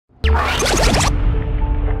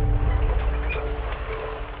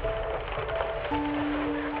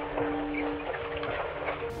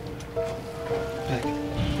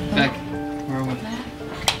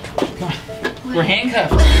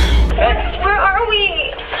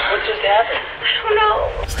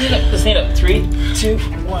stand up. 3, 2,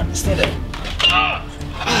 1, stand up.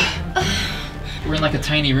 We're in like a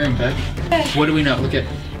tiny room, Beck. What do we know? Look at,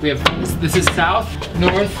 we have, this is south,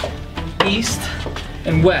 north, east,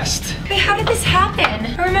 and west. Wait, how did this happen?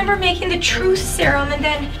 I remember making the truth serum and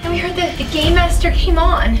then we heard the game master came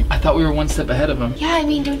on. I thought we were one step ahead of him. Yeah, I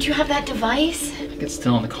mean, don't you have that device? I think it's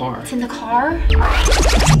still in the car. It's in the car? You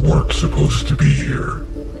weren't supposed to be here.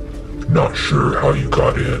 Not sure how you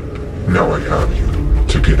got in. Now I have you.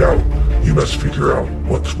 To get out, you must figure out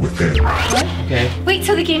what's within. What? Okay. Wait,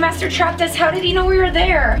 so the game master trapped us. How did he know we were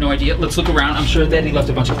there? No idea. Let's look around. I'm sure that he left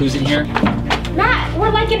a bunch of clues in here. Matt, we're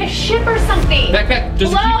like in a ship or something. Back.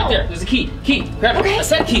 There's a key Hello? right there. There's a key. Grab it. A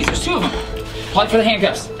set of keys. There's 2 of them. Probably for the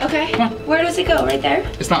handcuffs. Okay. Come on. Where does it go? Right there?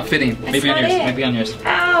 It's not fitting. Maybe on not yours. it. Maybe on yours.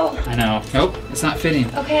 Ow. I know. Nope. It's not fitting.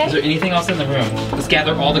 Okay. Is there anything else in the room? Let's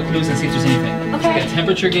gather all the clues and see if there's anything. Okay. There's like a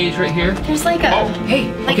temperature gauge right here. There's like a, Oh,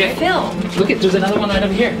 hey. like Okay. film. Look at. There's another one right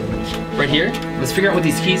over here. Right here. Let's figure out what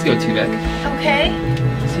these keys go to, Beck. Okay.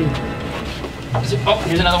 Let's see. Oh,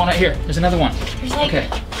 here's another one right here. There's another one. There's like,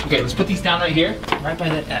 Okay, let's put these down right here, right by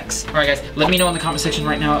that X. All right, guys, let me know in the comment section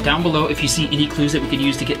right now, down below, if you see any clues that we could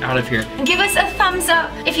use to get out of here. give us a thumbs up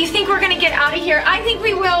if you think we're gonna get out of here. I think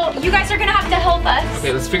we will. You guys are gonna have to help us.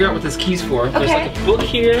 Okay, let's figure out what this key's for. There's Okay. like a book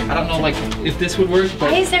here. I don't know, like, if this would work,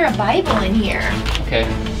 but... Why is there a Bible in here? Okay.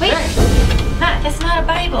 Wait, Matt, that's not a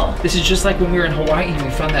Bible. This is just like when we were in Hawaii and we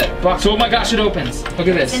found that box. Oh my gosh, it opens. Look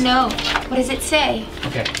at this. It's a note. What does it say?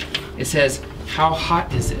 Okay, it says, how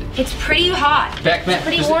hot is it? It's pretty hot. Back. It's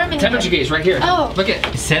pretty There's warm a in temperature here. gauge right here. Oh. Look at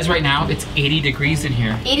it. Says right now it's 80 degrees in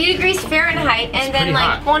here. 80 degrees Fahrenheit and then pretty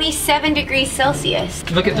like hot. 27 degrees Celsius.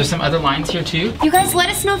 Look at, there's some other lines here too. You guys let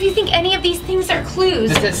us know if you think any of these things are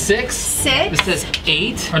clues. This says 6. 6. This says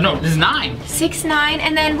 8. Or no, this is 9. 6, 9,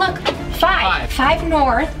 and then look, 5. Five. 5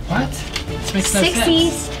 north, What? This makes no 6 sense.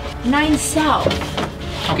 east, 9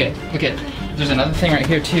 south. Okay, look at, there's another thing right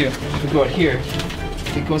here too. If we go out here,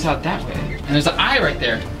 it goes out that way. And there's an eye right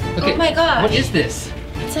there. Look Oh at, my gosh. What is this?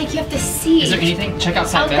 It's like you have to see. Is there anything? Check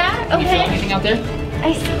outside Out that. that? Can you feel Okay. anything out there?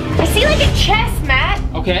 I see like a chest, Matt.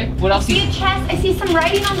 Okay, what else? I see a chest. I see some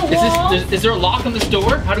writing on the Is wall. is there a lock on this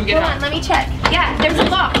door? How do we get Hold out? on, let me check. Yeah, there's a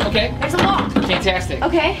lock. Okay. There's a lock. Fantastic.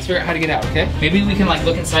 Okay. Let's figure out how to get out, okay? Maybe we can like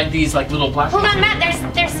look inside these like little black. Hold on, Matt.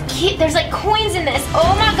 There's like coins in this.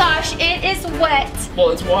 Oh my gosh, it is wet. Well,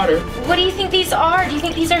 it's water. What do you think these are? Do you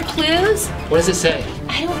think these are clues? What does it say?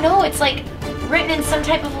 I don't know. It's like written in some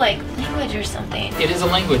type of like language or something. It is a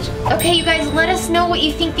language. Okay, you guys, let us know what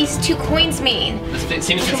you think these 2 coins mean. Let's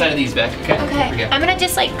see what's inside of these, Beck. Okay. Here we Okay, go. I'm gonna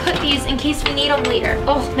just like put these in case we need them later.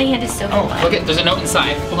 Oh, my hand is so Oh, wet. look at, there's a note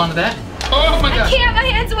inside. Hold on to that. Oh my I gosh. can't, my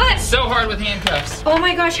hand's wet. So hard with handcuffs. Oh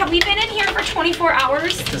my gosh, have we been in here for 24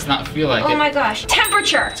 hours? Does not feel like Oh it. my gosh.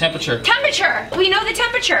 Temperature. Temperature. Temperature. We know the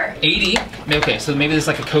temperature. 80. Okay, so maybe there's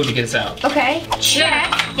like a code to get us out. Okay. Check.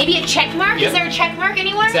 Maybe a check mark? Yep. Is there a check mark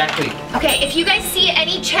anywhere? Exactly. Okay, if you guys see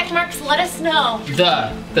any check marks, let us know.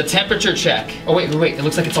 The temperature check. Oh wait. It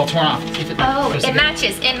looks like it's all torn off. See if Oh, there's it a-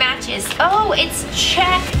 matches. It matches. Oh, it's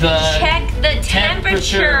check The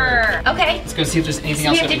temperature. Okay. Let's go see if there's anything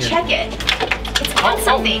So we else have over to here. check it. It's on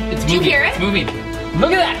something. It's Do you moving. hear It's it? moving.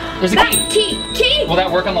 Look at that. There's a That key. key. Will that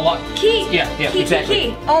work on the lock? Key. Yeah, Key, exactly.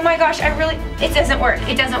 Key. Oh my gosh, it doesn't work.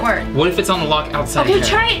 It doesn't work. What if it's on the lock outside Okay, here?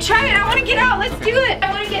 try it. I want to get out. Let's do it.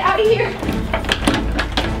 I want to get out of here.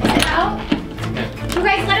 Is it out? Okay. You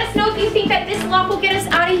guys, let us know if you think that this lock will get us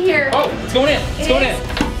out of here. Oh, it's going in. It's going in.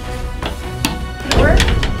 Did it work?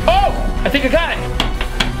 Oh, I think I got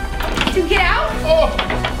it. To get out?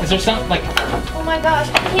 Oh, is there something like? Oh my gosh,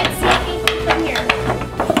 I can't see anything from here.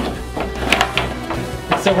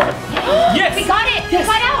 It's so hard. Yes. We got it. Yes.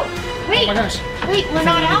 We got out. Wait. Oh my gosh. Wait, we're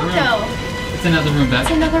not out though. It's another room, Beck.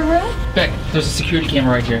 It's another room? Beck, there's a security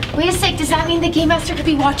camera right here. Wait a sec, does that mean the Game Master could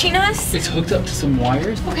be watching us? It's hooked up to some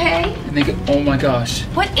wires, Okay. and they go. Oh my gosh.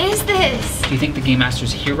 What is this? Do you think the Game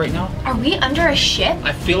Master's here right now? Are we under a ship?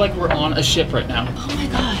 I feel like we're on a ship right now. Oh my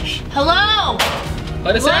gosh. Hello?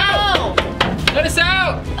 Let us out! Hello? Let us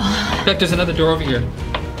out! Beck, there's another door over here.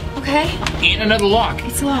 Okay. And another lock.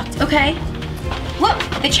 It's locked. Okay. Look,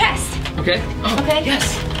 the chest. Okay. Oh, Okay.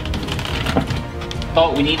 yes.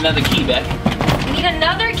 Oh, we need another key, Beck. We need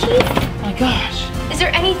another key? Oh my gosh. Is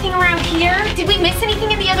there anything around here? Did we miss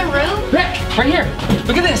anything in the other room? Beck, right here.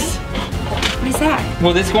 Look at this. What is that?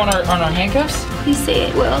 Will this go on our handcuffs? Please say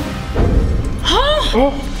it will.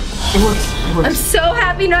 Oh, it works. It works. I'm so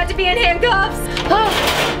happy not to be in handcuffs. Oh,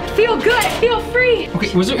 I feel good. I feel free.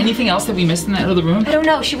 Okay, was there anything else that we missed in that other room? I don't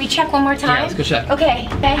know. Should we check one more time? Yeah, let's go check. Okay.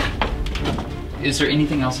 Okay. Is there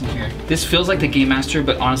anything else in here? This feels like the Game Master,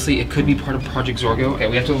 but honestly, it could be part of Project Zorgo. Okay,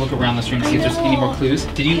 we have to look around this room to see if there's any more clues.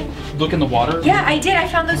 Did you look in the water? Yeah, I did. I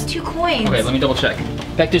found those 2 coins. Okay, let me double check.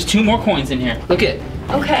 Beck, there's 2 more coins in here. Look it.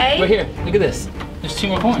 Okay. Right here. Look at this. There's 2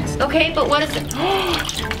 more coins. Okay, but what is it?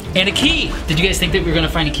 And a key. Did you guys think that we were gonna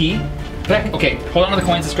find a key? Beck, okay, hold on to the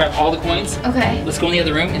coins. Let's grab all the coins. Okay. Let's go in the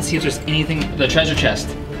other room and see if there's anything, the treasure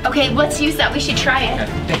chest. Okay, let's use that. We should try it.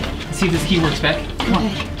 Okay, let's see if this key works, Beck. Come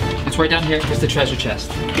on. It's right down here. Here's the treasure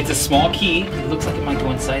chest. It's a small key. It looks like it might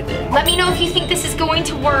go inside there. Let me know if you think this is going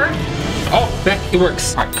to work. Oh, Beck, it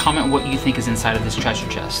works. All right, comment what you think is inside of this treasure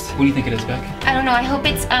chest. What do you think it is, Beck? I don't know. I hope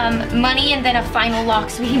it's money and then a final lock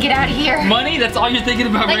so we can get out of here. Money? That's all you're thinking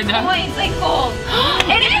about right now? Like coins, like gold.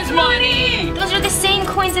 It is money! Those are the same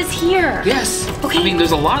coins as here. Yes. Okay. I mean,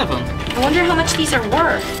 there's a lot of them. I wonder how much these are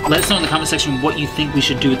worth. Let us know in the comment section what you think we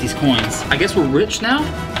should do with these coins. I guess we're rich now?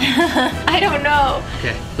 I don't know.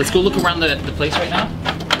 Okay, let's go look around the place right now.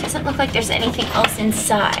 Doesn't look like there's anything else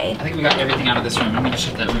inside. I think we got everything out of this room. I'm gonna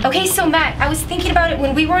shut that room. Okay, so Matt, I was thinking about it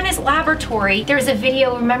when we were in his laboratory. There was a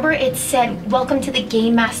video, remember it said, "Welcome to the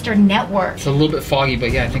Game Master Network." It's a little bit foggy,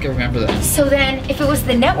 but yeah, I think I remember that. So then, if it was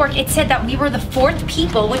the network, it said that we were the 4th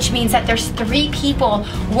people, which means that there's 3 people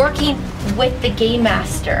working with the Game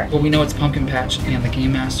Master. Well, we know it's Pumpkin Patch and the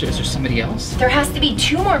Game Master. Is there somebody else? There has to be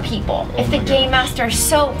 2 more people if the Game Master is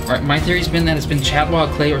so... All right, my theory's been that it's been Chadwell,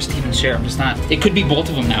 Clay, or Steven Share. I'm just not... It could be both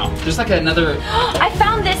of them now. There's like another... I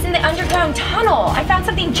found this in the underground tunnel. I found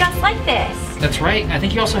something just like this. That's right. I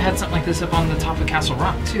think you also had something like this up on the top of Castle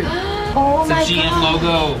Rock, too. Oh my God. It's a GM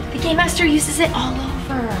logo. The Game Master uses it all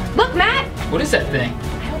over. Look, Matt. What is that thing?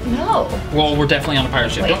 No. Well, we're definitely on a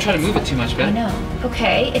pirate ship. Wait. Don't try to move it too much, Ben. I know.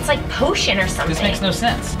 Okay, it's like potion or something. This makes no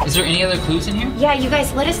sense. Is there any other clues in here? Yeah, you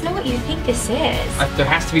guys, let us know what you think this is. There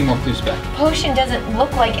has to be more clues, Beck. Potion doesn't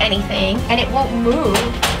look like anything, and it won't move.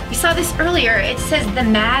 We saw this earlier. It says the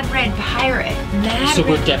Mad Red Pirate. So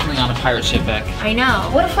we're definitely on a pirate ship, Beck. I know.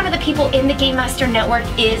 What if one of the people in the Game Master Network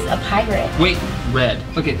is a pirate? Wait, red.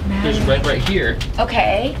 Look at, there's red right here.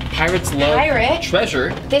 Okay. Pirates love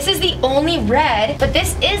treasure. This is the only red, but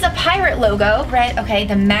this is a pirate logo. Red, okay,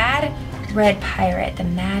 the Mad Red Pirate. The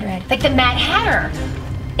Mad Red, like the Mad Hatter.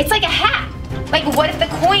 It's like a hat. Like, what if the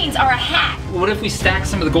coins are a hat? What if we stack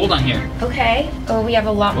some of the gold on here? Okay. Oh, we have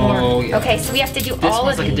a lot more. Oh, yeah. Okay, so we have to do this all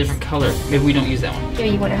of these. This one's like a different color. Maybe we don't use that one. Here,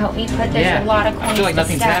 you want to help me put? There's a lot of coins. I feel like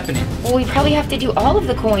nothing's happening. Well, we probably have to do all of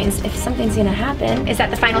the coins if something's gonna happen. Is that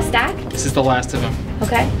the final stack? This is the last of them.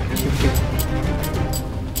 Okay.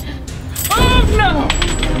 Oh, no!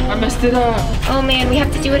 I messed it up. Oh, man, we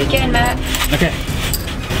have to do it again, Matt. Okay.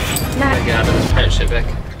 Matt. Get out of this pirate ship, Beck.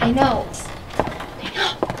 I know.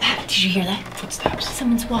 Matt, did you hear that? Footsteps.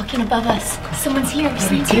 Someone's walking above us. Someone's here.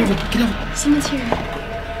 Someone's Get here. over. Get over. Someone's here.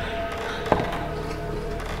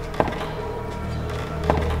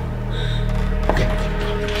 Okay.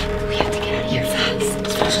 We have to get out of here fast.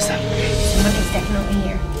 Let's finish this up. Someone is definitely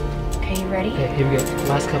here. Okay, you ready? Okay, here we go.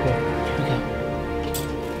 Last couple. Here we go.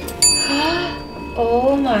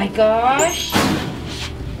 Oh my gosh.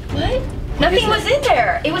 What? Nothing was in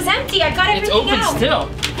there. It was empty. I got everything out. It's open still.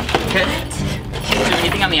 Okay. Is there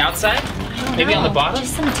anything on the outside? Maybe on the bottom?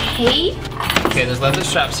 Just some tape. Okay, there's leather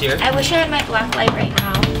straps here. I wish I had my black light right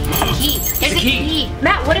now. Key. There's a key.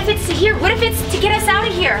 Matt, what if it's here? What if it's to get us out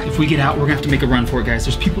of here? If we get out, we're gonna have to make a run for it, guys.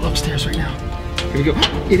 There's people upstairs right now. Here we go.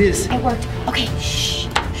 It is. It worked. Okay. Shh.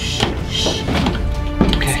 Shh. Shh.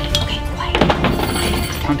 Okay. Okay, quiet.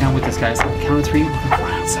 Count down with us, guys. Count of 3. We're gonna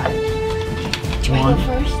run outside. Do I go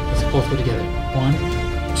first? Let's both go together. 1,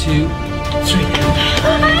 2, 3.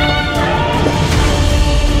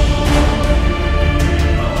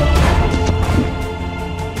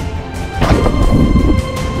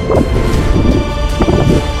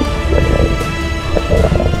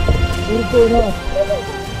 What's going on?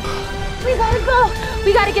 We gotta go.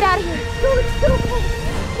 We gotta get out of here. Go, let's go.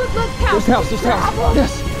 Look, house. This house.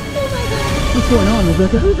 Yes. Oh my God. What's going on,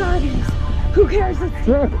 Rebecca? Who's on this? Who cares? Let's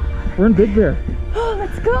We're in Big Bear. Oh,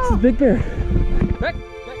 let's go. This is Big Bear. Back.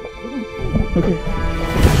 Okay.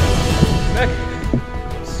 Back.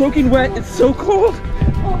 Soaking wet. It's so cold.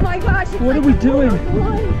 Oh my gosh. What are we doing? So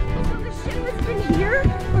the ship has been here?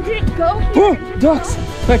 Or did it go here? Oh, ducks.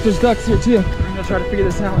 Back, there's ducks here too. I'm gonna try to figure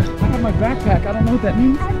this out. I have my backpack. I don't know what that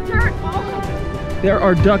means. There's dirt all over. There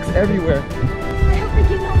are ducks everywhere. I hope the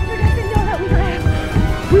Game Master doesn't know that we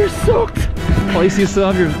left. We're soaked. Well, you still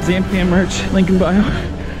have your Zampian merch. Link in bio.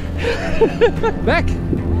 Beck,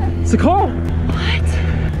 it's a car. What?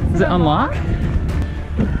 Is it unlocked?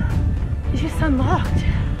 It's just unlocked.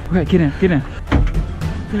 Okay, get in, get in.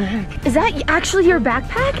 the heck? Is that actually your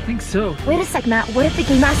backpack? I think so. Wait a sec, Matt. What if the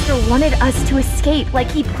Game Master wanted us to escape? Like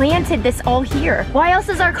he planted this all here. Why else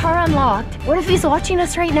is our car unlocked? What if he's watching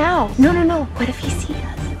us right now? No, no, no. What if he sees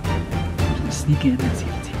us? I'm gonna sneak in and see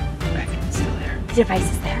if it's back. It's still there. The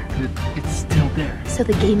device is there. It's still there. So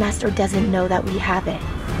the Game Master doesn't know that we have it.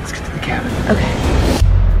 Let's get to the cabin. Okay.